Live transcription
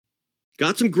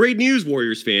Got some great news,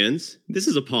 Warriors fans. This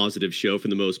is a positive show for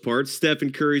the most part.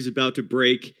 Stephen Curry's about to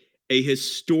break a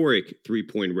historic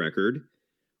three-point record.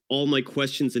 All my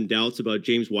questions and doubts about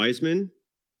James Wiseman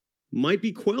might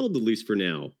be quelled, at least for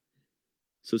now.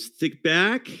 So stick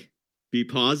back, be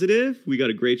positive. We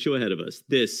got a great show ahead of us.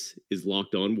 This is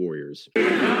Locked On Warriors.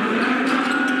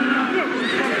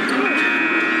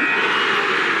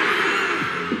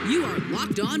 You are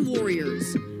Locked On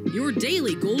Warriors, your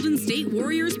daily Golden State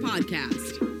Warriors podcast.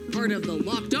 Part of the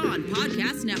Locked On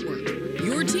Podcast Network,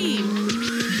 your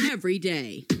team every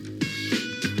day.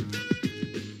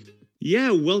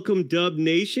 Yeah, welcome Dub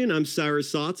Nation. I'm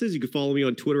Cyrus Satsas. You can follow me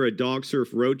on Twitter at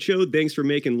DogSurfRoadshow. Thanks for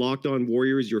making Locked On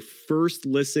Warriors your first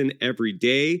listen every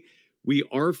day. We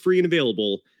are free and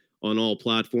available on all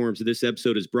platforms. This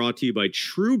episode is brought to you by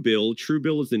Truebill.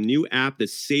 Truebill is the new app that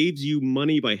saves you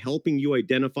money by helping you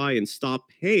identify and stop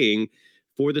paying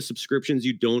for the subscriptions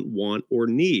you don't want or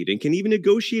need, and can even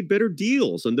negotiate better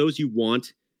deals on those you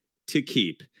want to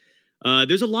keep.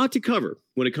 There's a lot to cover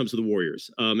when it comes to the Warriors.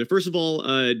 And first of all,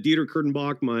 Dieter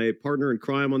Kurtenbach, my partner in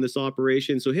crime on this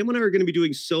operation. So him and I are going to be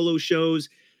doing solo shows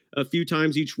a few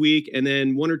times each week. And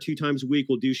then 1 or 2 times a week,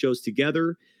 we'll do shows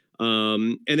together.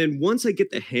 And then once I get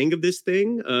the hang of this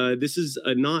thing, this is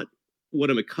not what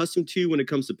I'm accustomed to when it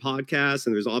comes to podcasts.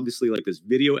 And there's obviously like this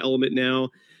video element now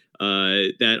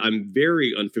that I'm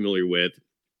very unfamiliar with.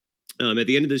 At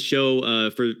the end of this show,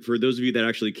 for those of you that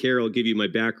actually care, I'll give you my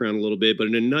background a little bit. But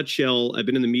in a nutshell, I've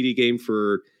been in the media game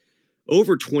for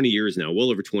over 20 years now,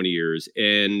 well over 20 years.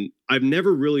 And I've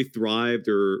never really thrived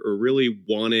or really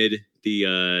wanted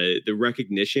the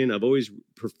recognition. I've always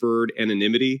preferred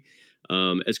anonymity.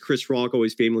 As Chris Rock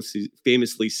always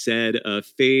famously said,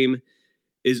 fame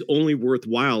is only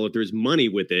worthwhile if there's money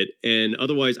with it. And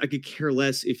otherwise, I could care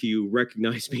less if you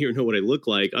recognize me or know what I look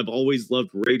like. I've always loved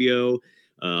radio.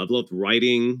 I've loved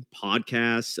writing,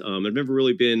 podcasts. I've never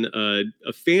really been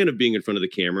a fan of being in front of the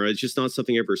camera. It's just not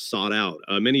something I ever sought out.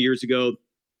 Many years ago,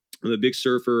 I'm a big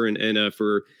surfer, and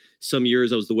for some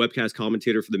years, I was the webcast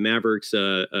commentator for the Mavericks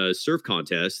surf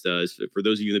contest. For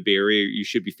those of you in the Bay Area, you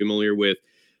should be familiar with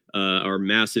our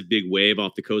massive big wave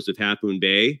off the coast of Half Moon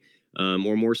Bay,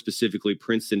 or more specifically,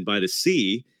 Princeton by the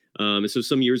Sea. And so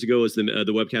some years ago, I was the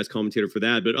webcast commentator for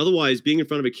that. But otherwise, being in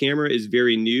front of a camera is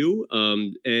very new.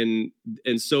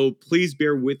 And so please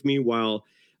bear with me while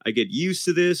I get used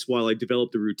to this, while I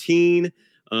develop the routine.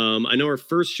 I know our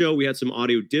first show, we had some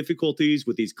audio difficulties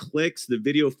with these clicks. The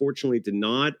video, fortunately, did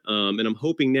not. And I'm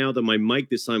hoping now that my mic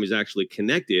this time is actually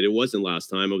connected. It wasn't last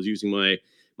time. I was using my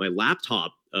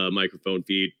laptop microphone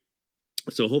feed.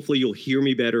 So hopefully you'll hear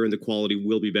me better and the quality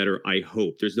will be better. I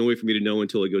hope. There's no way for me to know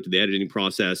until I go to the editing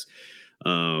process.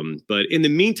 But in the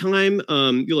meantime,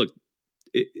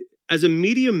 as a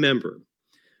media member,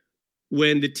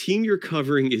 when the team you're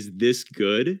covering is this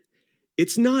good,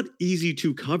 it's not easy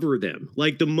to cover them.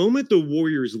 Like the moment the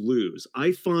Warriors lose,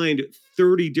 I find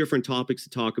 30 different topics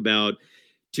to talk about,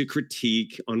 to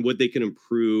critique on what they can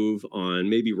improve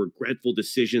on, maybe regretful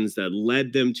decisions that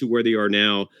led them to where they are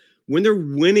now. When they're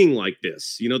winning like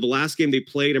this, the last game they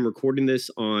played, I'm recording this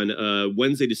on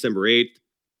Wednesday, December 8th.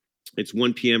 It's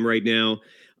 1 p.m. right now.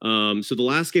 So the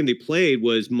last game they played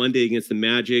was Monday against the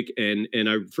Magic. And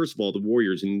first of all, the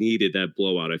Warriors needed that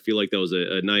blowout. I feel like that was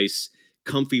a nice,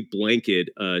 comfy blanket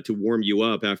to warm you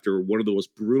up after one of the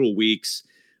most brutal weeks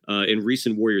in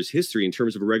recent Warriors history in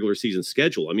terms of a regular season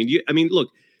schedule. I mean, look,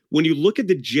 when you look at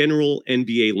the general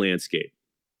NBA landscape,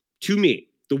 to me,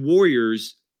 the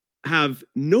Warriors have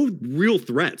no real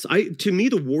threats. To me,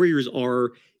 the Warriors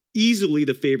are easily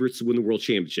the favorites to win the World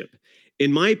Championship.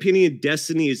 In my opinion,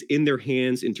 destiny is in their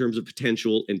hands in terms of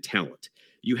potential and talent.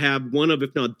 You have one of,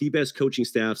 if not the best coaching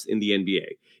staffs in the NBA.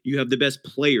 You have the best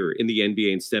player in the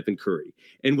NBA in Stephen Curry.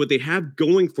 And what they have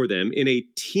going for them in a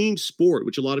team sport,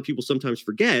 which a lot of people sometimes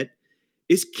forget,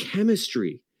 is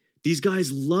chemistry. These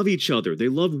guys love each other. They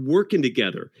love working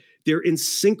together. They're in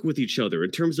sync with each other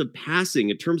in terms of passing,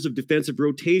 in terms of defensive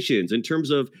rotations, in terms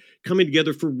of coming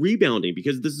together for rebounding,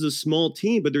 because this is a small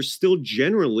team, but they're still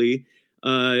generally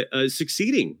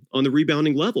succeeding on the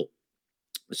rebounding level.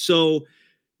 So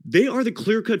they are the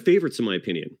clear-cut favorites, in my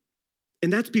opinion.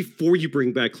 And that's before you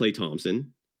bring back Klay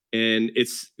Thompson. And it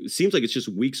seems like it's just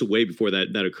weeks away before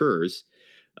that occurs.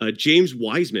 James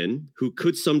Wiseman, who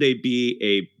could someday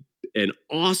be an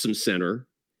awesome center.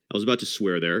 I was about to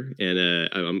swear there, and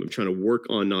I'm trying to work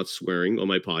on not swearing on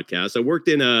my podcast. I worked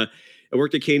at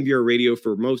KNVR Radio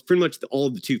for pretty much all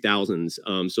of the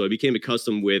 2000s, so I became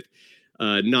accustomed with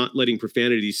not letting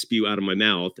profanity spew out of my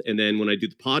mouth. And then when I do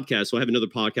the podcast, so I have another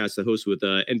podcast I host with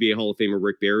NBA Hall of Famer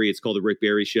Rick Barry. It's called The Rick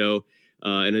Barry Show.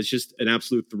 And it's just an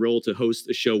absolute thrill to host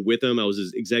a show with him. I was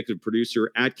his executive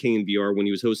producer at KNVR when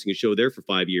he was hosting a show there for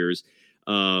 5 years.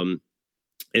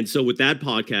 And so with that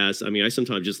podcast, I mean, I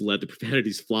sometimes just let the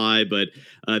profanities fly, but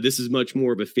this is much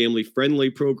more of a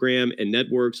family-friendly program and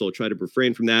network, so I'll try to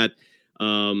refrain from that.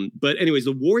 But anyways,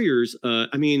 the Warriors,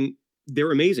 I mean,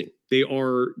 they're amazing. They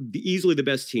are easily the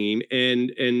best team.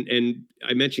 And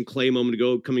I mentioned Clay a moment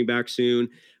ago, coming back soon.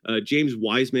 James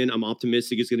Wiseman, I'm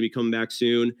optimistic, is going to be coming back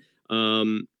soon.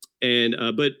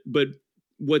 But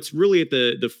what's really at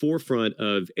the forefront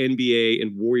of NBA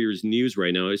and Warriors news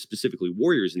right now, specifically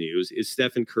Warriors news, is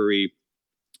Stephen Curry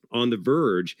on the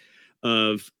verge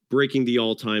of breaking the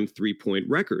all-time three-point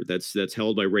record. That's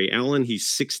held by Ray Allen. He's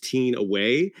 16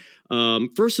 away.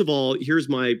 First of all, here's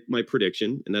my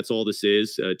prediction, and that's all this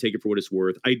is. Take it for what it's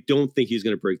worth. I don't think he's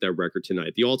going to break that record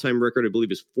tonight. The all-time record, I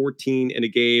believe, is 14 in a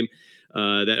game.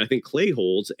 That I think Clay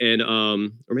holds, and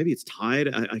or maybe it's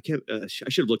tied. I can't. I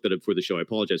should have looked that up before the show. I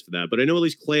apologize for that, but I know at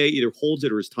least Clay either holds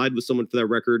it or is tied with someone for that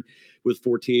record with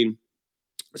 14.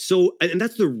 So, and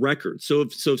that's the record. So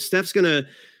if Steph's gonna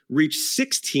reach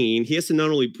 16, he has to not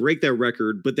only break that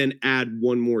record, but then add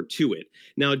one more to it.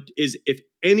 Now, if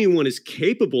anyone is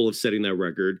capable of setting that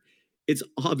record, it's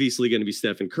obviously going to be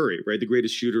Stephen Curry, right? The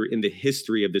greatest shooter in the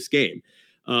history of this game.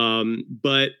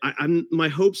 But my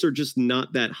hopes are just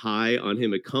not that high on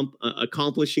him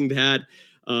accomplishing that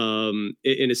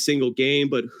in a single game.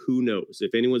 But who knows?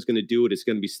 If anyone's going to do it, it's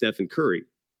going to be Stephen Curry.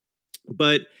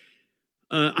 But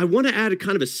I want to add a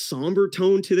kind of a somber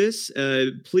tone to this.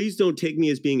 Please don't take me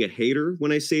as being a hater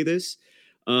when I say this.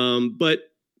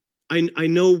 But I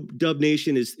know Dub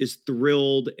Nation is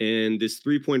thrilled, and this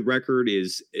 3-point record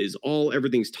is all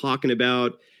everything's talking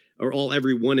about, or all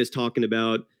everyone is talking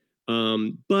about.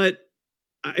 But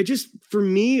I just, for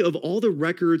me, of all the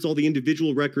records, all the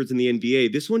individual records in the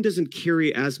NBA, this one doesn't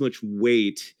carry as much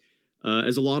weight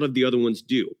as a lot of the other ones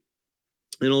do.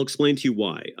 And I'll explain to you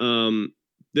why.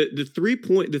 The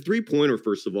 3-pointer,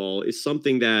 first of all, is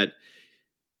something that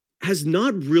has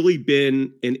not really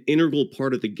been an integral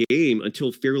part of the game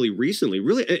until fairly recently.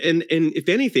 Really, and if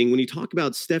anything, when you talk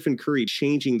about Stephen Curry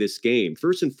changing this game,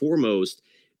 first and foremost,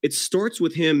 it starts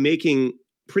with him making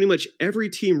pretty much every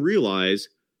team realize,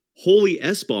 holy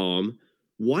S-bomb,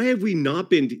 why have we not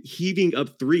been heaving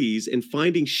up threes and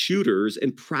finding shooters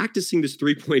and practicing this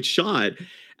 3-point shot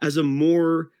as a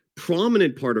more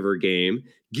prominent part of our game,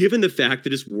 given the fact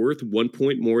that it's worth 1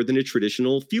 point more than a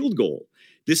traditional field goal?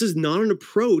 This is not an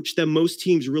approach that most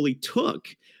teams really took.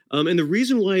 And the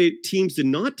reason why teams did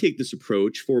not take this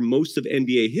approach for most of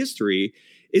NBA history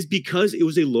is because it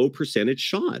was a low percentage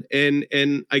shot. And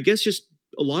I guess just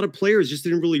a lot of players just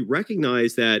didn't really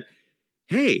recognize that,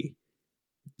 hey,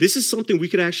 this is something we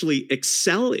could actually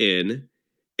excel in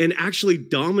and actually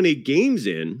dominate games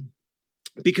in.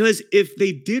 Because if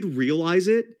they did realize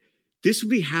it, this would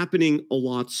be happening a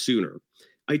lot sooner.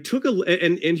 I took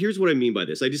and here's what I mean by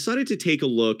this. I decided to take a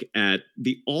look at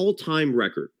the all-time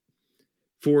record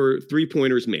for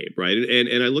 3-pointers made, right?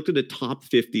 And I looked at the top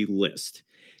 50 list.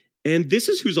 And this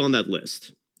is who's on that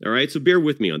list. All right, so bear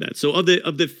with me on that. So of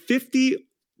the 50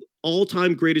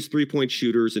 all-time greatest 3-point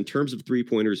shooters in terms of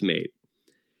 3-pointers made,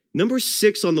 number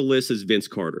 6 on the list is Vince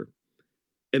Carter.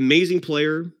 Amazing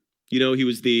player. You know, he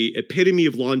was the epitome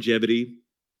of longevity.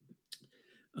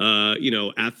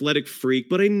 Athletic freak,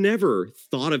 but I never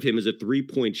thought of him as a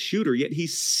 3-point shooter, yet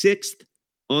he's 6th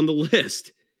on the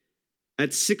list.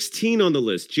 At 16 on the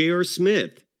list, J.R.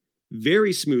 Smith,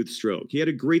 very smooth stroke. He had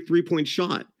a great 3-point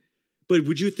shot. But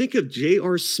would you think of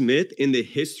J.R. Smith in the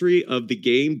history of the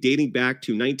game dating back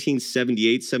to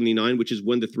 1978-79, which is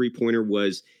when the 3-pointer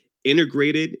was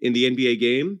integrated in the NBA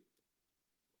game?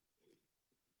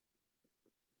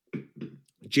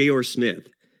 J.R. Smith,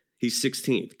 he's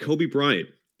 16th. Kobe Bryant,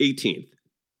 18th.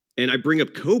 And I bring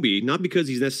up Kobe, not because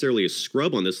he's necessarily a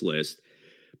scrub on this list,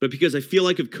 but because I feel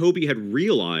like if Kobe had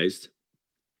realized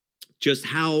just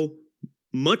how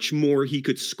much more he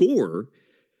could score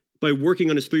by working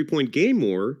on his 3-point game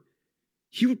more,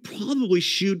 he would probably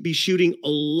be shooting a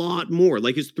lot more.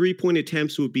 Like his 3-point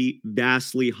attempts would be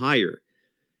vastly higher.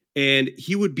 And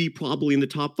he would be probably in the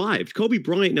top 5. Kobe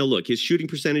Bryant, now look, his shooting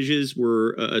percentages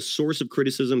were a source of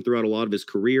criticism throughout a lot of his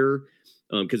career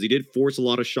because he did force a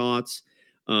lot of shots.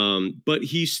 But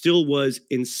he still was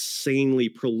insanely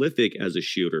prolific as a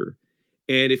shooter.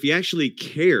 And if he actually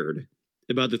cared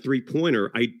about the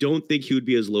 3-pointer, I don't think he would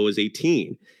be as low as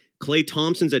 18. Klay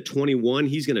Thompson's at 21.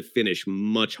 He's going to finish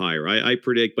much higher. I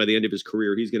predict by the end of his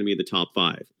career, he's going to be in the top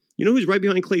 5. You know who's right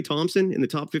behind Klay Thompson in the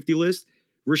top 50 list?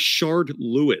 Rashard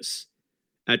Lewis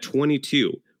at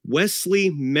 22. Wesley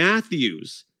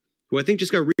Matthews, who I think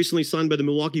just got recently signed by the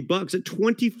Milwaukee Bucks at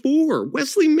 24.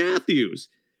 Wesley Matthews.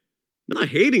 I'm not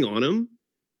hating on him,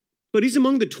 but he's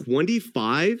among the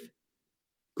 25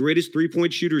 greatest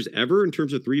three-point shooters ever in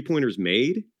terms of three-pointers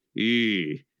made.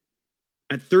 Eee.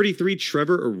 At 33,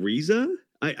 Trevor Ariza.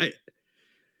 At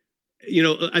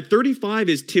 35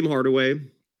 is Tim Hardaway.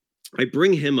 I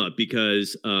bring him up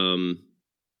because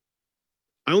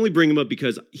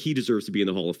he deserves to be in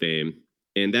the Hall of Fame.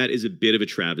 And that is a bit of a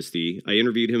travesty. I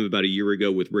interviewed him about a year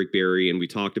ago with Rick Barry, and we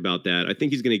talked about that. I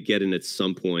think he's going to get in at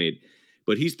some point,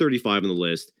 but he's 35 on the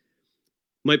list.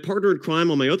 My partner in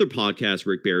crime on my other podcast,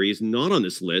 Rick Barry, is not on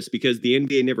this list because the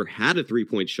NBA never had a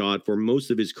three-point shot for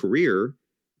most of his career,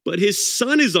 but his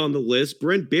son is on the list,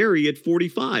 Brent Barry, at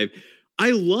 45. I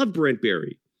love Brent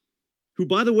Barry, who,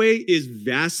 by the way, is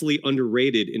vastly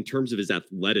underrated in terms of his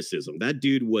athleticism. That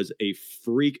dude was a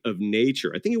freak of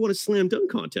nature. I think he won a slam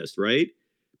dunk contest, right?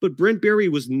 But Brent Barry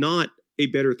was not a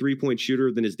better three-point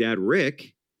shooter than his dad,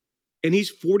 Rick. And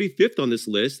he's 45th on this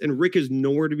list, and Rick is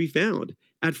nowhere to be found.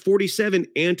 At 47,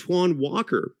 Antoine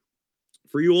Walker.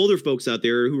 For you older folks out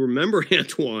there who remember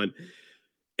Antoine,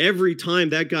 every time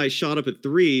that guy shot up a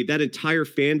three, that entire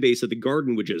fan base at the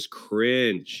Garden would just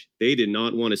cringe. They did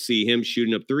not want to see him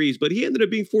shooting up threes, but he ended up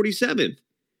being 47th.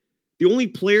 The only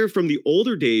player from the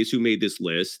older days who made this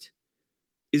list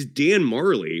is Dan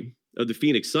Marley of the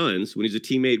Phoenix Suns when he's a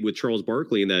teammate with Charles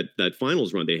Barkley in that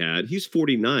finals run they had. He's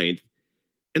 49th.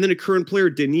 And then a current player,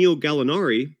 Danilo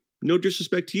Gallinari. No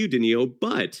disrespect to you, Danilo,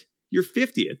 but you're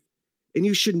 50th, and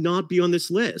you should not be on this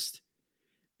list.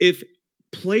 If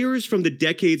players from the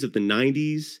decades of the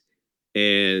 90s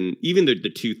and even the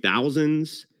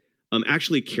 2000s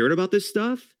actually cared about this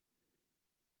stuff,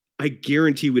 I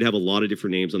guarantee we'd have a lot of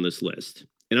different names on this list.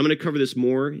 And I'm going to cover this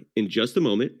more in just a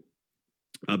moment.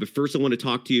 But first, I want to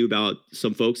talk to you about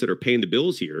some folks that are paying the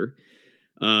bills here.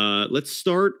 Let's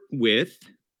start with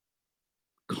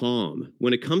Calm.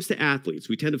 When it comes to athletes,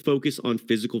 we tend to focus on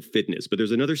physical fitness, but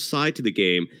there's another side to the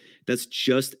game that's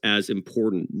just as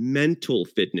important. Mental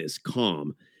fitness.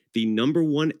 Calm, the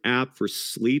 #1 app for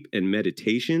sleep and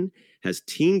meditation, has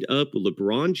teamed up with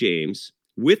LeBron James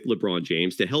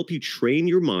to help you train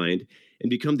your mind and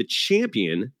become the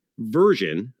champion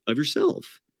version of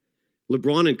yourself.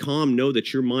 LeBron and Calm know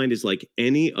that your mind is like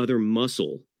any other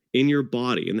muscle in your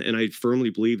body. And I firmly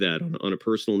believe that on a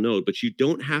personal note, but you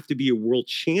don't have to be a world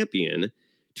champion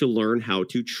to learn how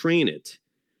to train it.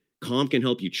 Calm can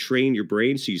help you train your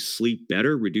brain so you sleep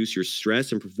better, reduce your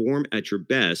stress, and perform at your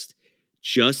best,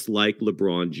 just like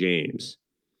LeBron James.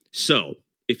 So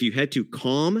if you head to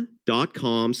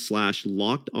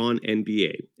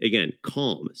calm.com/lockedonnba, again,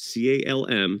 calm,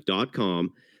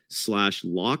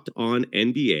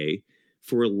 calm.com/lockedonnba,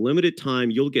 for a limited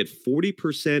time, you'll get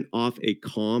 40% off a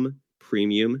Calm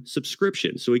premium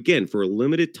subscription. So again, for a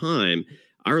limited time,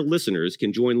 our listeners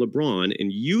can join LeBron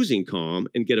in using Calm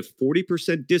and get a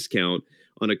 40% discount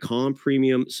on a Calm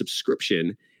premium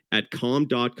subscription at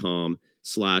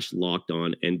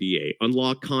calm.com/lockedonnba.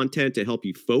 Unlock content to help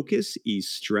you focus, ease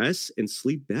stress, and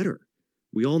sleep better.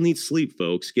 We all need sleep,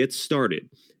 folks. Get started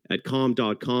at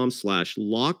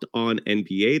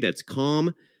calm.com/lockedonnba. That's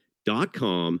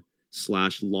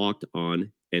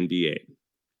calm.com/lockedonnba.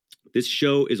 This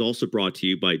show is also brought to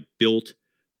you by Built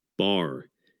Bar.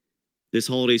 This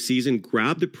holiday season,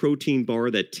 grab the protein bar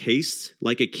that tastes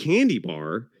like a candy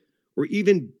bar, or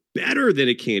even better than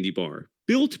a candy bar.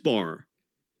 Built Bar.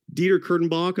 Dieter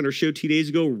Kurtenbach on our show 2 days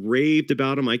ago raved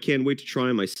about them. I can't wait to try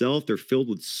them myself. They're filled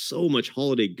with so much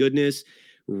holiday goodness,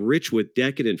 rich with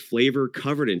decadent flavor,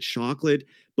 covered in chocolate,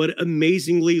 but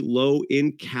amazingly low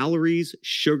in calories,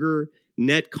 sugar,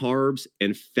 net carbs,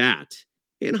 and fat,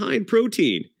 and high in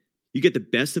protein. You get the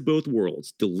best of both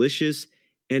worlds, delicious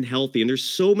and healthy. And there's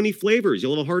so many flavors,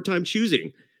 you'll have a hard time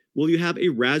choosing. Will you have a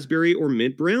raspberry or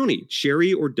mint brownie,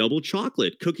 cherry or double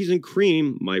chocolate, cookies and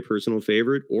cream, my personal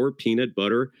favorite, or peanut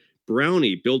butter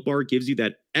brownie? Built Bar gives you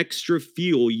that extra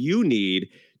fuel you need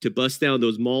to bust down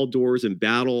those mall doors and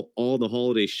battle all the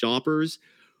holiday shoppers.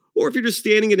 Or if you're just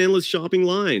standing in endless shopping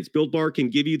lines, Built Bar can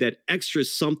give you that extra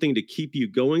something to keep you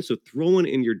going. So throw one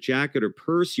in your jacket or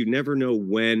purse. You never know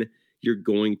when you're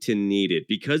going to need it.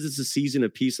 Because it's a season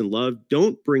of peace and love,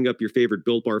 don't bring up your favorite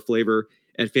Built Bar flavor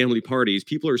at family parties.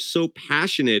 People are so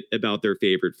passionate about their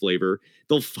favorite flavor,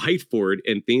 they'll fight for it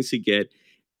and things could get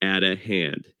out of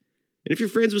hand. And if you're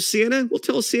friends with Santa, we'll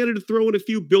tell Santa to throw in a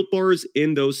few Built Bars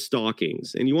in those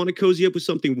stockings. And you want to cozy up with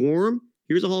something warm?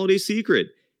 Here's a holiday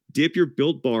secret. Dip your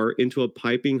Built Bar into a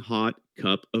piping hot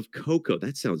cup of cocoa.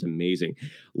 That sounds amazing.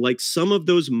 Like some of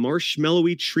those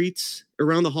marshmallowy treats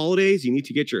around the holidays, you need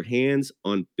to get your hands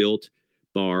on Built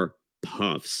Bar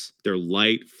Puffs. They're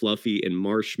light, fluffy, and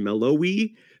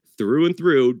marshmallowy through and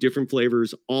through, different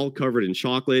flavors, all covered in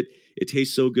chocolate. It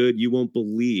tastes so good, you won't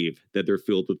believe that they're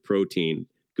filled with protein.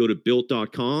 Go to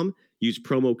built.com, use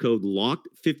promo code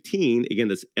LOCKED15. Again,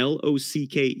 that's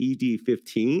LOCKED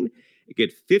 15.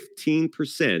 Get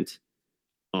 15%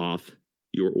 off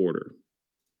your order.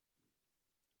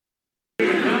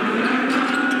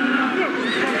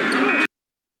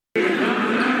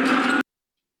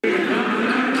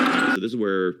 So this is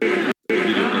where the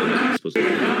video element is supposed to be.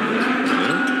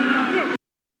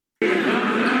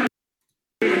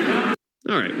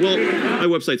 All right, well, my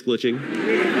website's glitching,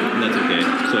 and that's okay.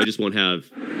 So I just won't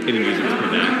have any music to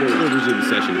come back. We'll resume the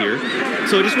session here.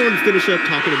 So I just wanted to finish up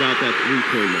talking about that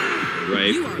 3-point line,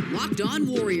 right? You are Locked On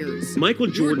Warriors. Michael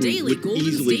Jordan daily would Golden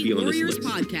easily State be on Warriors this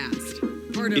list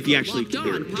podcast. Part of if he the actually Locked On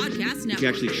cared. Podcast Network. If he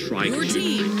actually tried. Your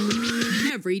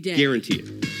team every day.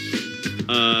 Guaranteed.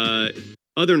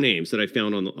 Other names that I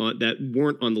found that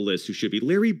weren't on the list who should be: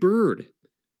 Larry Bird,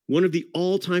 one of the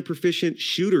all-time proficient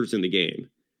shooters in the game.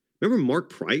 Remember Mark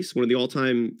Price, one of the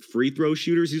all-time free throw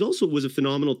shooters? He also was a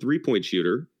phenomenal three-point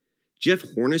shooter. Jeff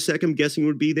Hornacek, I'm guessing,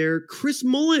 would be there. Chris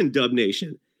Mullin, Dub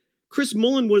Nation. Chris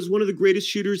Mullin was one of the greatest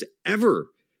shooters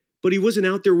ever, but he wasn't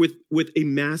out there with a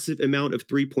massive amount of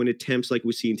three-point attempts like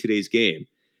we see in today's game.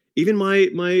 Even my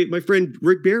friend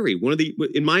Rick Barry, one of the,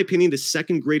 in my opinion, the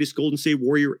second greatest Golden State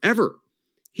Warrior ever.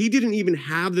 He didn't even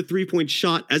have the three-point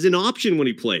shot as an option when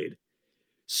he played.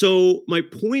 So my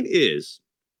point is,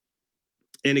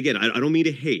 and again, I don't mean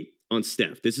to hate on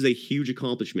Steph. This is a huge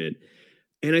accomplishment.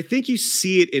 And I think you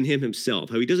see it in him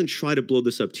himself, how he doesn't try to blow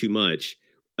this up too much.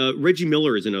 Reggie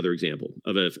Miller is another example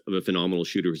of a phenomenal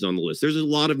shooter who's on the list. There's a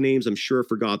lot of names I'm sure I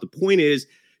forgot. The point is,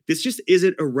 this just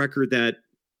isn't a record that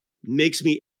makes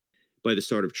me by the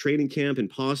start of training camp and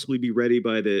possibly be ready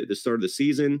by the start of the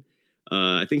season.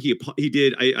 I think he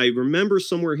did. I remember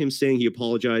somewhere him saying he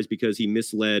apologized because he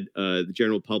misled the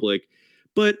general public.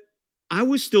 But I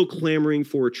was still clamoring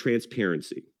for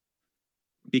transparency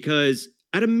because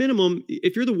at a minimum,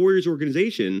 if you're the Warriors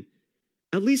organization,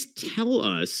 at least tell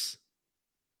us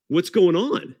what's going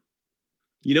on.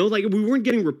 You know, like we weren't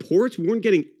getting reports. We weren't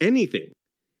getting anything.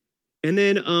 And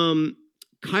then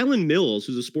Kylan Mills,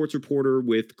 who's a sports reporter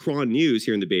with Cron News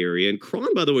here in the Bay Area. And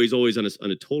Cron, by the way, is always on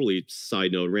a totally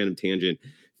side note, random tangent.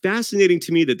 Fascinating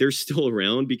to me that they're still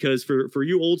around because for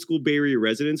you old school Bay Area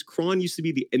residents, Cron used to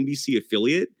be the NBC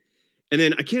affiliate. And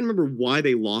then I can't remember why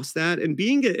they lost that. And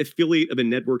being an affiliate of a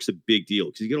network's a big deal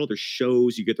because you get all their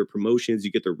shows, you get their promotions,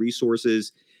 you get their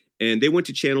resources. And they went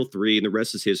to Channel 3 and the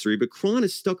rest is history. But Cron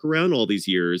has stuck around all these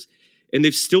years and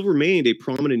they've still remained a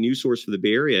prominent news source for the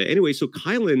Bay Area. Anyway, so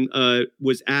Kylan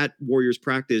was at Warriors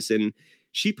practice and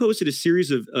she posted a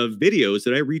series of videos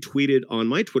that I retweeted on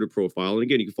my Twitter profile. And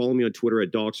again, you can follow me on Twitter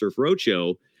at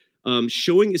DogSurfRoadshow,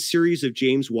 showing a series of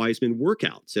James Wiseman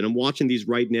workouts. And I'm watching these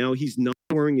right now. He's not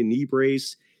wearing a knee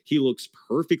brace. He looks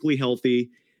perfectly healthy.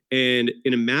 And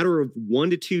in a matter of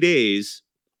 1 to 2 days,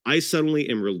 I suddenly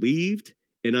am relieved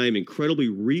and I am incredibly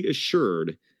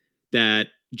reassured that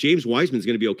James Wiseman is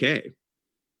going to be okay.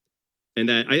 And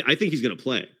that I think he's going to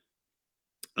play.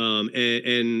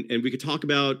 And we could talk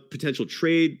about potential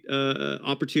trade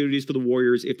opportunities for the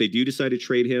Warriors if they do decide to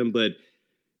trade him. But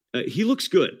he looks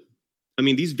good. I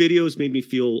mean, these videos made me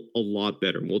feel a lot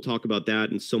better. And we'll talk about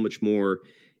that and so much more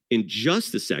in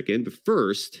just a second. But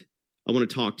first, I want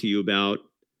to talk to you about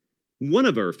one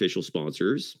of our official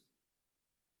sponsors,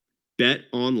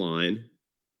 BetOnline.ag.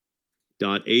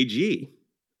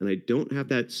 And I don't have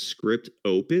that script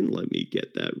open. Let me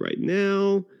get that right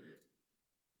now.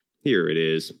 Here it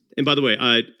is. And by the way,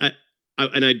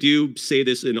 I do say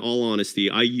this in all honesty.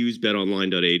 I use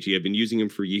BetOnline.ag. I've been using them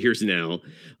for years now.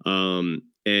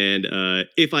 And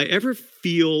if I ever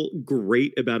feel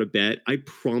great about a bet, I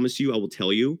promise you I will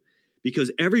tell you.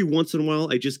 Because every once in a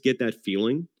while, I just get that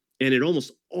feeling. And it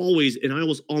almost always, and I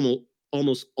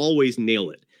almost always nail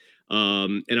it.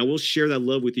 And I will share that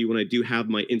love with you when I do have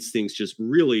my instincts just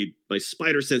really, my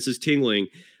spider senses tingling.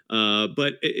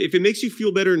 But if it makes you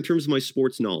feel better in terms of my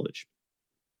sports knowledge,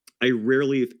 I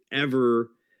rarely, if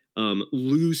ever,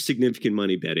 lose significant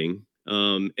money betting.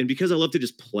 And because I love to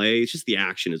just play, it's just the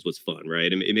action is what's fun,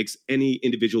 right? It makes any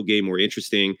individual game more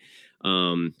interesting.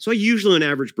 So I usually on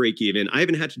average break even. I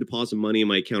haven't had to deposit money in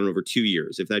my account in over 2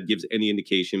 years, if that gives any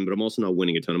indication, but I'm also not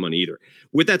winning a ton of money either.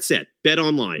 With that said,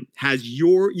 BetOnline has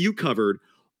you covered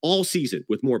all season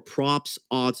with more props,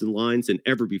 odds, and lines than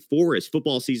ever before as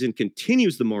football season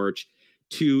continues the march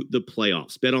to the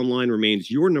playoffs. BetOnline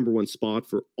remains your number one spot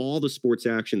for all the sports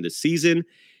action this season.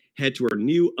 Head to our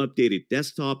new updated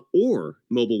desktop or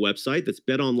mobile website. That's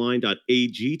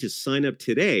betonline.ag to sign up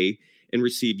today and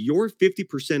receive your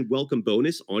 50% welcome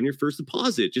bonus on your first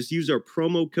deposit. Just use our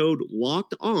promo code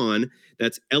Locked On.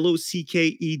 That's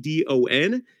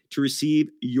LOCKEDON to receive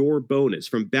your bonus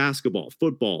from basketball,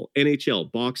 football,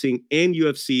 NHL, boxing, and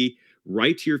UFC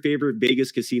right to your favorite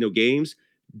Vegas casino games.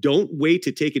 Don't wait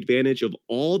to take advantage of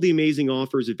all the amazing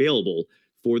offers available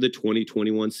for the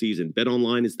 2021 season.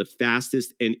 BetOnline is the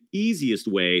fastest and easiest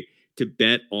way to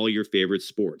bet all your favorite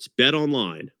sports.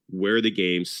 BetOnline, where the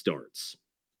game starts.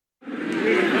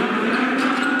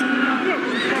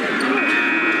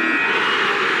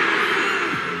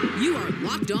 You are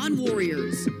Locked On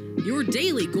Warriors, your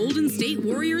daily Golden State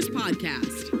Warriors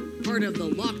podcast. Part of the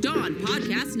Locked On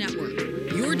Podcast Network,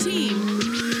 your team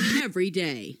every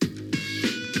day.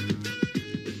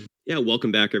 Yeah,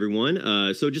 welcome back, everyone.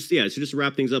 So just to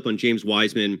wrap things up on James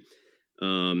Wiseman,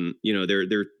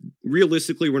 they're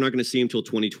realistically, we're not going to see him until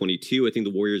 2022. I think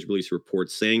the Warriors released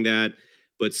reports saying that.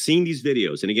 But seeing these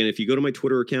videos, and again, if you go to my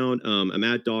Twitter account, I'm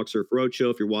at DocSurf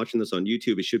Roadshow. If you're watching this on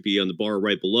YouTube, it should be on the bar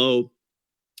right below.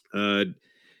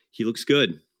 He looks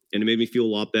good, and it made me feel a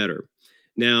lot better.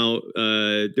 Now,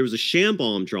 there was a sham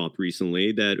bomb dropped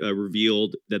recently that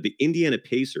revealed that the Indiana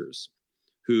Pacers,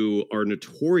 who are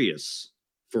notorious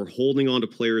for holding on to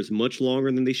players much longer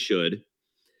than they should,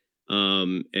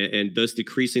 and thus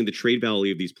decreasing the trade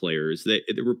value of these players.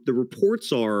 The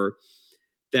reports are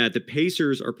that the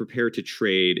Pacers are prepared to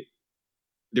trade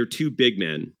their two big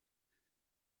men,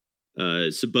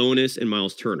 Sabonis and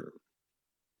Miles Turner.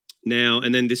 Now,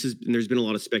 and then there's been a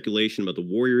lot of speculation about the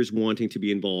Warriors wanting to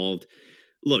be involved.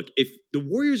 Look, if the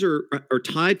Warriors are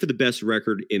tied for the best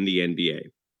record in the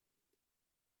NBA,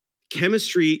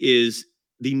 chemistry is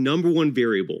the number one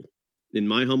variable, in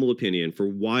my humble opinion, for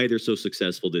why they're so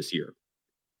successful this year.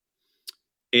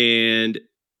 And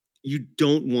you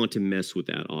don't want to mess with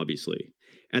that, obviously.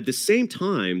 At the same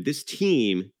time, this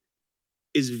team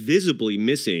is visibly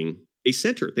missing a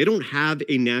center. They don't have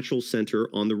a natural center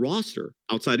on the roster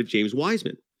outside of James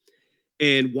Wiseman.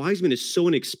 And Wiseman is so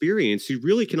inexperienced, you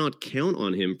really cannot count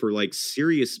on him for like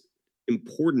serious,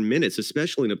 important minutes,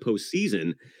 especially in a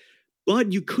postseason.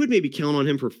 But you could maybe count on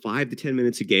him for 5 to 10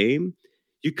 minutes a game.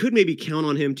 You could maybe count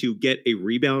on him to get a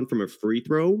rebound from a free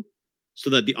throw so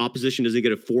that the opposition doesn't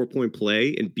get a 4-point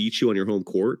play and beat you on your home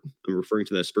court. I'm referring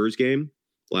to that Spurs game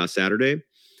last Saturday.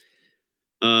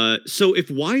 So if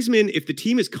the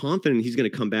team is confident he's going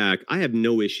to come back, I have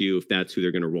no issue if that's who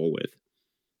they're going to roll with,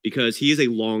 because he is a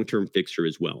long-term fixture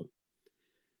as well.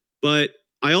 But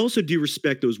I also do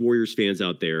respect those Warriors fans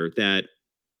out there that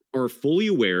are fully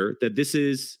aware that this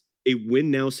is a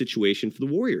win-now situation for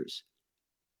the Warriors.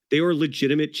 They are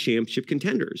legitimate championship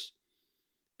contenders.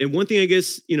 And one thing I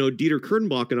guess, Dieter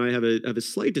Kurtenbach and I have a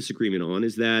slight disagreement on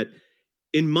is that,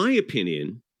 in my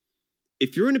opinion,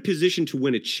 if you're in a position to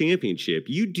win a championship,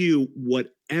 you do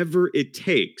whatever it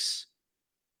takes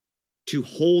to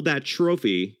hold that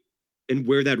trophy and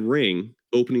wear that ring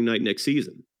opening night next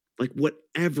season. Like,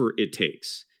 whatever it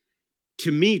takes.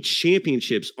 To me,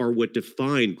 championships are what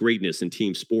define greatness in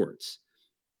team sports.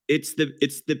 It's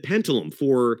the pendulum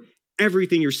for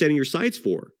everything you're setting your sights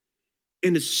for.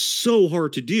 And it's so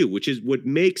hard to do, which is what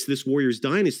makes this Warriors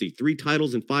dynasty, 3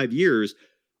 titles in 5 years,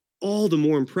 all the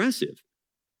more impressive.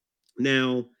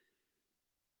 Now,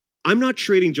 I'm not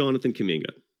trading Jonathan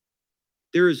Kuminga.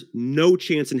 There is no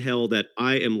chance in hell that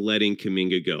I am letting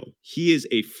Kuminga go. He is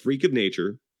a freak of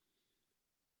nature.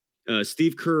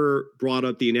 Steve Kerr brought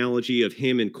up the analogy of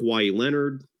him and Kawhi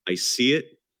Leonard. I see it.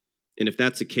 And if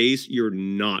that's the case, you're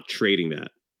not trading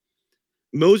that.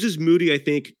 Moses Moody, I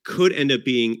think, could end up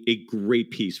being a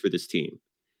great piece for this team.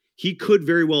 He could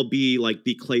very well be like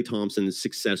the Klay Thompson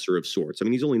successor of sorts. I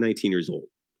mean, he's only 19 years old,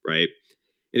 right?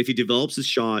 And if he develops his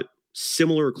shot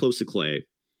similar or close to Klay,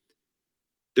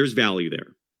 there's value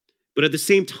there. But at the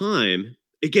same time,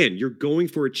 again, you're going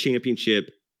for a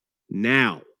championship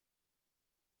now.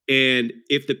 And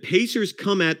if the Pacers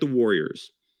come at the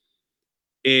Warriors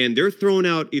and they're throwing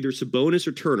out either Sabonis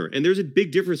or Turner, and there's a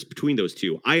big difference between those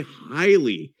two. I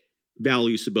highly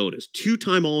value Sabonis,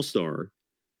 2-time All-Star,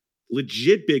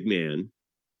 legit big man,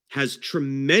 has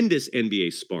tremendous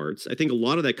NBA smarts. I think a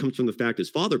lot of that comes from the fact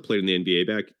his father played in the NBA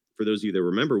back, for those of you that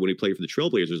remember, when he played for the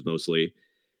Trailblazers mostly.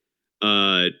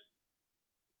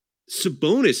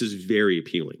 Sabonis is very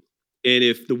appealing. And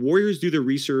if the Warriors do their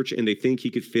research and they think he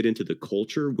could fit into the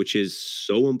culture, which is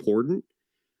so important,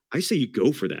 I say you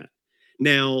go for that.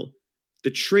 Now,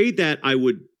 the trade that I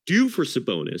would do for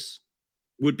Sabonis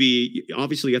would be,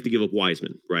 obviously you have to give up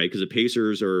Wiseman, right? Because the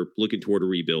Pacers are looking toward a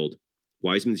rebuild.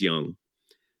 Wiseman's young.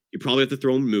 You probably have to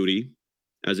throw in Moody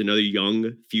as another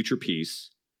young future piece.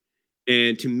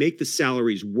 And to make the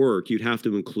salaries work, you'd have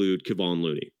to include Kevon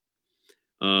Looney.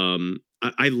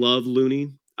 I love Looney.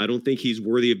 I don't think he's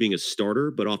worthy of being a starter,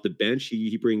 but off the bench,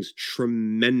 he brings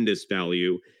tremendous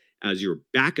value as your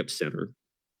backup center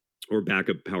or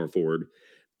backup power forward.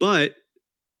 But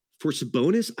for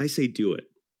Sabonis, I say do it.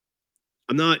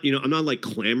 I'm not like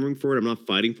clamoring for it. I'm not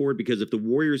fighting for it because if the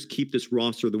Warriors keep this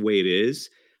roster the way it is,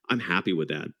 I'm happy with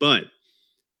that. But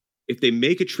if they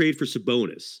make a trade for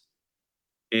Sabonis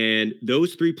and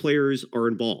those three players are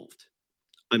involved,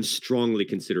 I'm strongly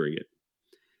considering it.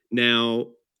 Now,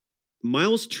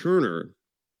 Miles Turner,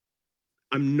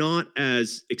 I'm not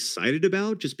as excited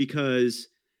about just because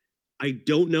I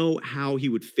don't know how he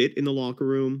would fit in the locker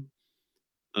room.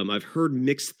 I've heard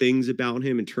mixed things about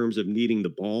him in terms of needing the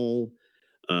ball,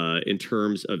 in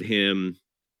terms of him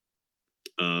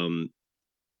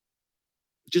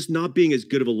just not being as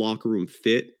good of a locker room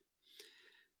fit.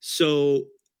 So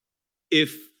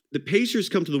if the Pacers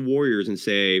come to the Warriors and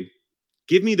say,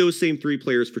 give me those same three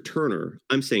players for Turner,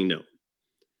 I'm saying no.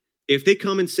 If they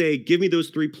come and say, give me those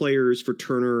three players for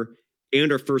Turner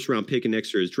and our first round pick in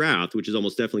next year's draft, which is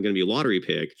almost definitely going to be a lottery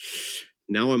pick,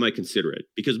 now I might consider it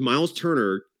because Miles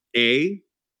Turner,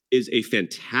 is a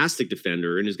fantastic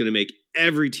defender and is going to make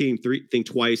every team think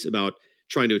twice about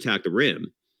trying to attack the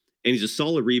rim. And he's a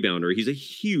solid rebounder. He's a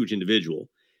huge individual.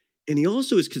 And he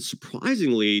also is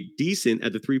surprisingly decent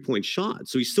at the 3-point shot.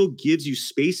 So he still gives you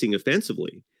spacing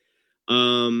offensively.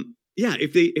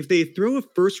 If they throw a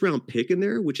first round pick in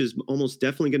there, which is almost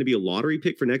definitely going to be a lottery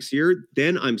pick for next year,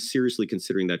 then I'm seriously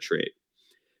considering that trade.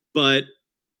 But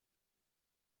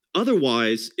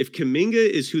otherwise, if Kuminga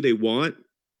is who they want,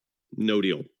 no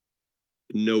deal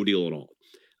at all.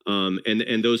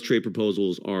 And those trade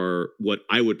proposals are what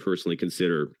I would personally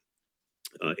consider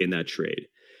in that trade.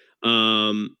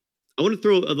 I want to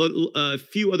throw a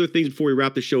few other things before we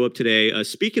wrap the show up today.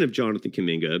 Speaking of Jonathan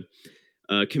Kuminga,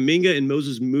 Kuminga and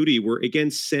Moses Moody were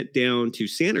again sent down to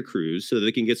Santa Cruz so that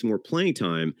they can get some more playing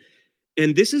time.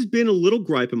 And this has been a little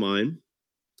gripe of mine.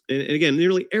 And again,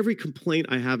 nearly every complaint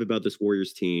I have about this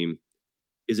Warriors team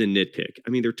is a nitpick. I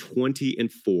mean, they're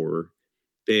 20-4.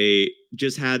 They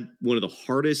just had one of the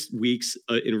hardest weeks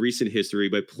in recent history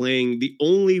by playing the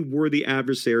only worthy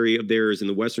adversary of theirs in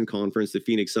the Western Conference, the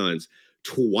Phoenix Suns,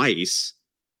 twice,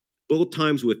 both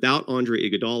times without Andre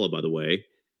Iguodala, by the way,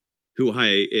 who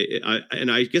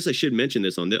I guess I should mention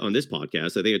this on this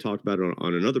podcast. I think I talked about it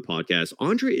on another podcast.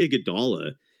 Andre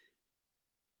Iguodala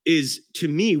is, to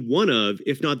me, one of,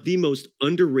 if not the most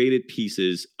underrated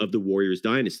pieces of the Warriors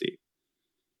dynasty.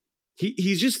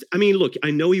 He's just, I mean, look, I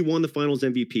know he won the finals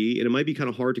MVP and it might be kind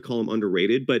of hard to call him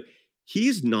underrated, but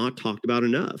he's not talked about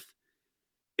enough.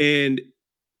 And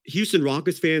Houston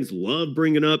Rockets fans love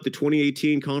bringing up the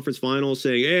 2018 conference finals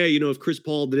saying, hey, if Chris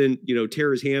Paul didn't,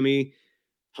 tear his hammy,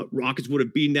 Rockets would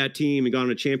have beaten that team and gotten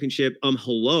a championship.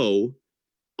 Hello.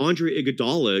 Andre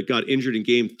Iguodala got injured in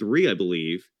game 3, I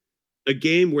believe, a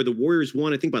game where the Warriors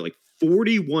won, I think by like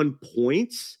 41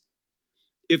 points.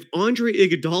 If Andre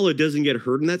Iguodala doesn't get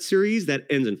hurt in that series, that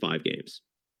ends in 5 games.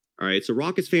 All right. So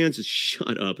Rockets fans, just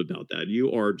shut up about that.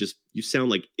 You sound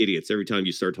like idiots every time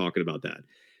you start talking about that,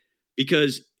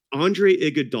 because Andre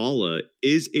Iguodala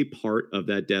is a part of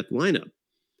that death lineup.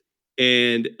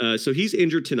 And so he's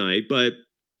injured tonight, but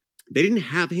they didn't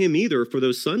have him either for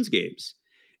those Suns games.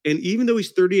 And even though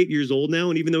he's 38 years old now,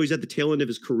 and even though he's at the tail end of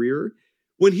his career,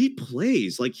 when he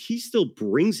plays, like, he still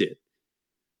brings it.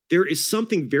 There is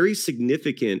something very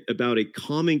significant about a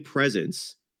calming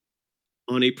presence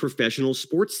on a professional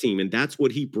sports team, and that's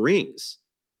what he brings.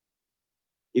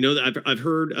 I've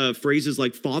heard phrases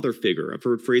like father figure. I've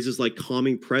heard phrases like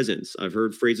calming presence. I've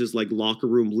heard phrases like locker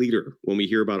room leader when we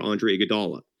hear about Andre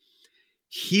Iguodala.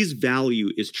 His value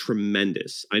is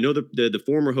tremendous. I know the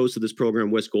former host of this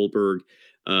program, Wes Goldberg,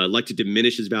 liked to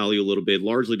diminish his value a little bit,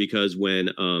 largely because when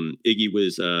Iggy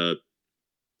was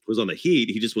on the Heat,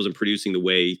 he just wasn't producing the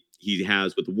way he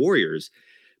has with the Warriors.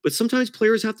 But sometimes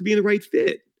players have to be in the right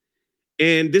fit.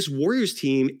 And this Warriors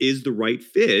team is the right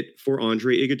fit for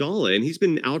Andre Iguodala. And he's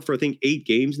been out for, I think, 8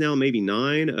 games now, maybe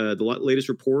 9. The latest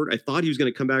report, I thought he was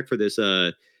going to come back for this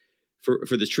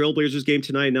for this Trailblazers game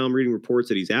tonight. Now I'm reading reports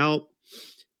that he's out.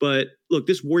 But look,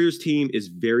 this Warriors team is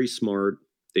very smart.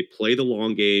 They play the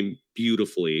long game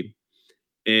beautifully.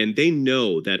 And they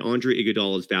know that Andre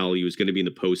Iguodala's value is going to be in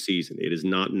the postseason. It is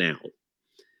not now.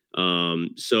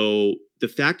 So the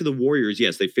fact of the Warriors,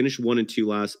 yes, they finished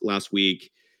 1-2 last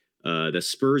week. The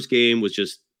Spurs game was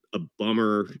just a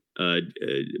bummer.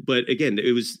 But again,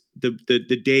 it was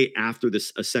the day after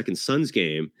a second Suns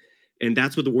game. And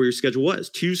that's what the Warriors schedule was.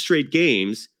 2 straight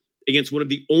games against one of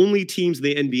the only teams in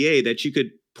the NBA that you could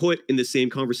put in the same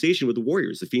conversation with the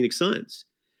Warriors, the Phoenix Suns.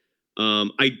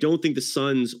 I don't think the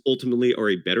Suns ultimately are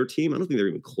a better team. I don't think they're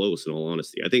even close, in all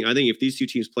honesty. I think if these two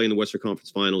teams play in the Western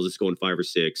Conference Finals, it's going 5 or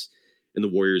 6, and the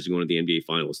Warriors are going to the NBA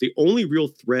Finals. The only real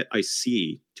threat I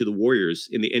see to the Warriors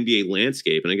in the NBA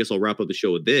landscape, and I guess I'll wrap up the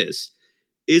show with this,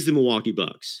 is the Milwaukee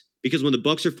Bucks. Because when the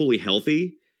Bucks are fully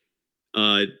healthy,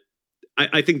 I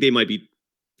think they might be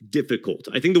difficult.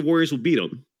 I think the Warriors will beat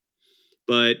them,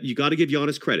 but you got to give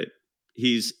Giannis credit.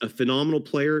 He's a phenomenal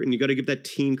player, and you got to give that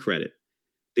team credit.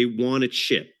 They want a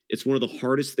chip. It's one of the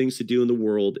hardest things to do in the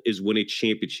world is win a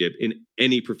championship in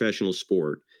any professional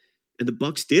sport. And the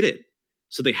Bucks did it.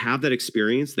 So they have that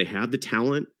experience. They have the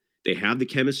talent. They have the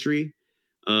chemistry.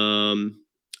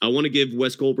 I want to give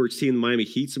Wes Goldberg's team, the Miami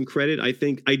Heat, some credit.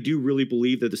 I do really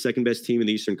believe they're the second best team in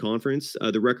the Eastern Conference.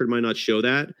 The record might not show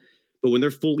that, but when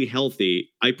they're fully healthy,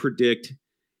 I predict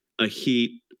a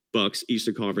Heat Bucks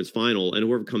Eastern Conference final, and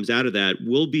whoever comes out of that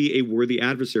will be a worthy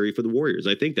adversary for the Warriors.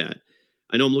 I think that.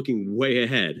 I know I'm looking way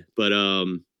ahead, but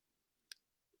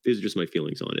these are just my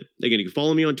feelings on it. Again, you can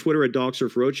follow me on Twitter at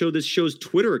DogSurfRoadshow. This show's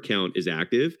Twitter account is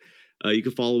active. You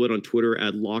can follow it on Twitter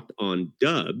at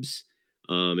LockedOnDubs.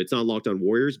 It's not Locked On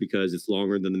Warriors because it's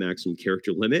longer than the maximum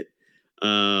character limit.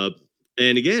 And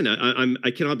again,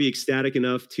 I cannot be ecstatic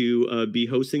enough to be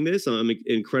hosting this. I'm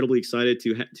incredibly excited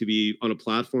to be on a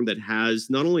platform that has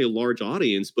not only a large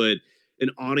audience, but an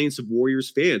audience of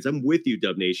Warriors fans. I'm with you,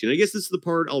 Dub Nation. I guess this is the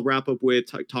part I'll wrap up with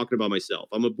talking about myself.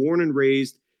 I'm a born and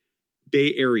raised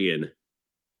Bay Area.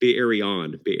 I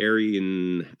don't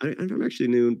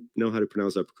actually know how to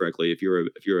pronounce that correctly. If you're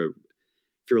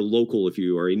a local, if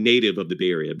you are a native of the Bay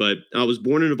Area, but I was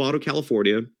born in Nevada,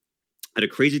 California. Had a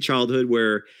crazy childhood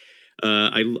where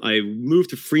I moved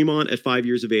to Fremont at 5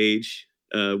 years of age.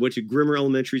 Went to Grimmer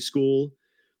Elementary School.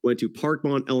 Went to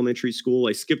Parkmont Elementary School.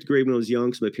 I skipped grade when I was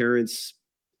young, so my parents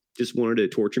just wanted to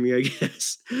torture me, I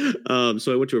guess.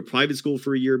 So I went to a private school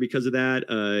for a year because of that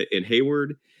in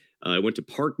Hayward. I went to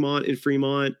Parkmont in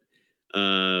Fremont.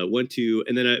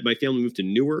 And then my family moved to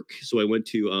Newark. So I went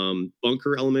to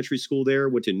Bunker Elementary School there,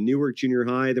 went to Newark Junior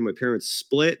High. Then my parents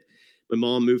split. My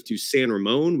mom moved to San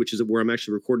Ramon, which is where I'm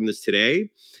actually recording this today.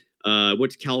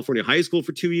 Went to California High School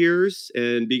for 2 years,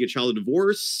 and being a child of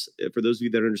divorce, for those of you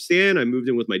that understand, I moved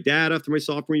in with my dad after my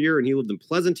sophomore year, and he lived in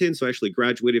Pleasanton, so I actually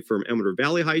graduated from Elmendorf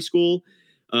Valley High School.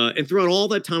 And throughout all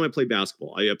that time, I played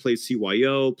basketball. I played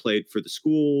CYO, played for the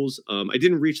schools. I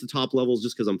didn't reach the top levels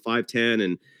just because I'm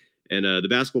 5'10", and the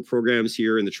basketball programs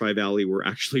here in the Tri-Valley were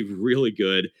actually really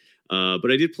good.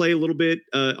 But I did play a little bit.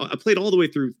 I played all the way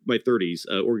through my 30s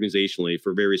organizationally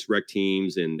for various rec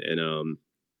teams, and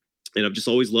I've just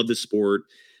always loved this sport.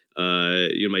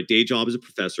 My day job is a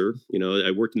professor.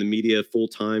 I worked in the media full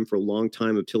time for a long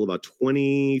time until about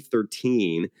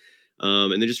 2013,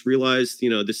 and then just realized,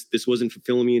 this wasn't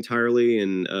fulfilling me entirely.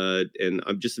 And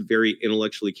I'm just a very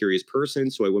intellectually curious person.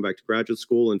 So I went back to graduate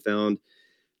school and found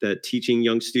that teaching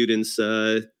young students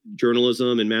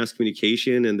journalism and mass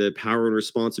communication and the power and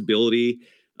responsibility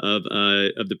of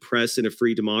the press in a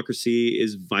free democracy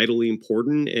is vitally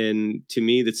important. And to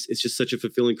me, it's just such a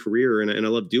fulfilling career. And I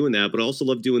love doing that, but I also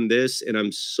love doing this. And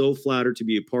I'm so flattered to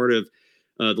be a part of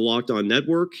the Locked On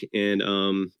Network. And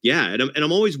I'm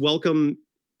always welcome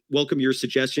your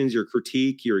suggestions, your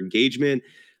critique, your engagement.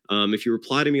 If you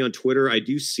reply to me on Twitter, I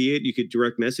do see it. You could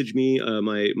direct message me.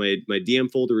 My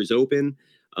DM folder is open.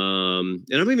 And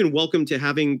I'm even welcome to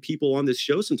having people on this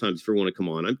show sometimes if you want to come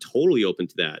on. I'm totally open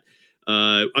to that.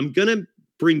 I'm going to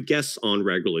bring guests on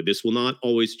regularly. This will not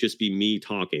always just be me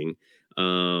talking.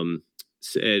 But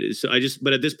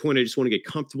at this point, I just want to get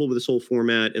comfortable with this whole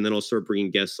format, and then I'll start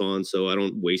bringing guests on so I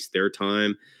don't waste their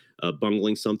time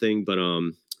bungling something. But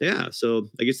so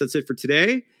I guess that's it for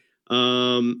today.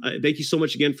 Thank you so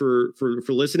much again for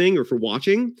listening or for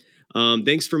watching.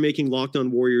 Thanks for making Locked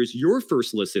On Warriors your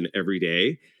first listen every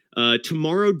day.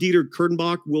 Tomorrow, Dieter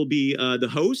Kurtenbach will be the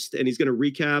host, and he's going to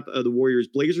recap the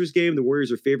Warriors-Blazers game. The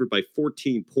Warriors are favored by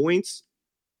 14 points.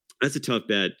 That's a tough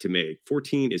bet to make.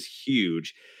 14 is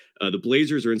huge. The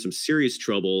Blazers are in some serious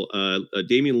trouble.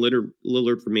 Damian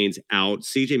Lillard remains out.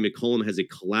 CJ McCollum has a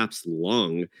collapsed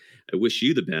lung. I wish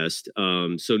you the best.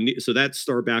 So that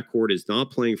star backcourt is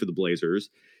not playing for the Blazers.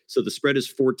 So the spread is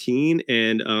 14,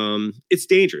 and it's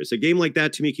dangerous. A game like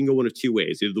that, to me, can go one of two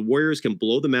ways. Either the Warriors can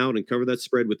blow them out and cover that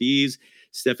spread with ease.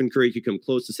 Stephen Curry could come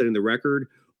close to setting the record.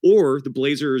 Or the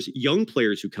Blazers' young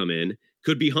players who come in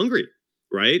could be hungry,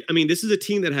 right? I mean, this is a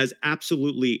team that has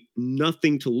absolutely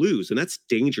nothing to lose, and that's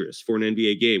dangerous for an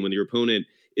NBA game when your opponent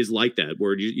is like that,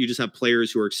 where you just have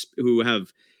players who are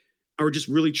just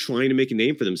really trying to make a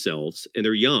name for themselves, and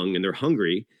they're young and they're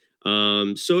hungry.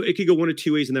 So it could go one of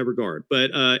two ways in that regard. But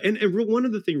one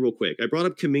other thing real quick. I brought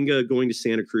up Kuminga going to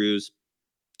Santa Cruz.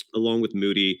 along with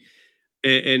Moody.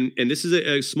 And this is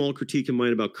a small critique of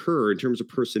mine about Kerr in terms of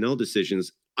personnel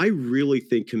decisions. I really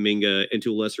think Kuminga and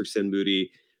to a lesser extent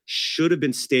Moody should have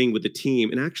been staying with the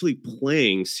team and actually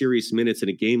playing serious minutes in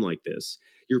a game like this.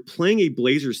 You're playing a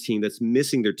Blazers team that's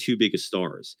missing their two biggest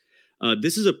stars.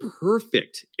 This is a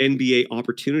perfect NBA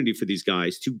opportunity for these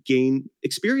guys to gain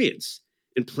experience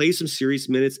and play some serious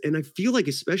minutes. And I feel like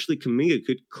especially Kuminga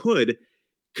could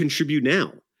contribute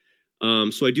now.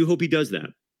 So I do hope he does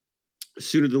that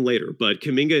sooner than later. But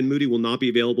Kuminga and Moody will not be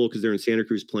available because they're in Santa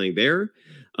Cruz playing there.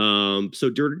 So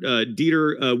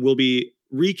Dieter will be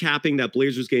recapping that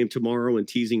Blazers game tomorrow and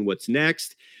teasing what's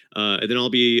next. And then I'll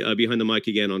be behind the mic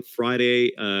again on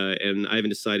Friday. And I haven't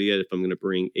decided yet if I'm going to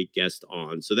bring a guest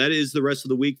on. So that is the rest of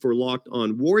the week for Locked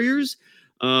On Warriors.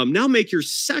 Now make your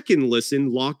second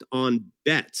listen Locked On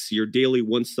Bets, your daily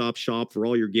one-stop shop for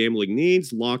all your gambling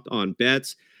needs. Locked On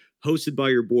Bets, hosted by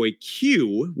your boy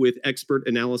Q, with expert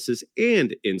analysis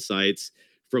and insights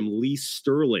from Lee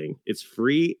Sterling. It's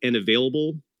free and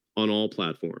available on all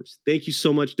platforms. Thank you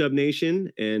so much, Dub Nation,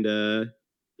 and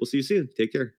we'll see you soon. Take care.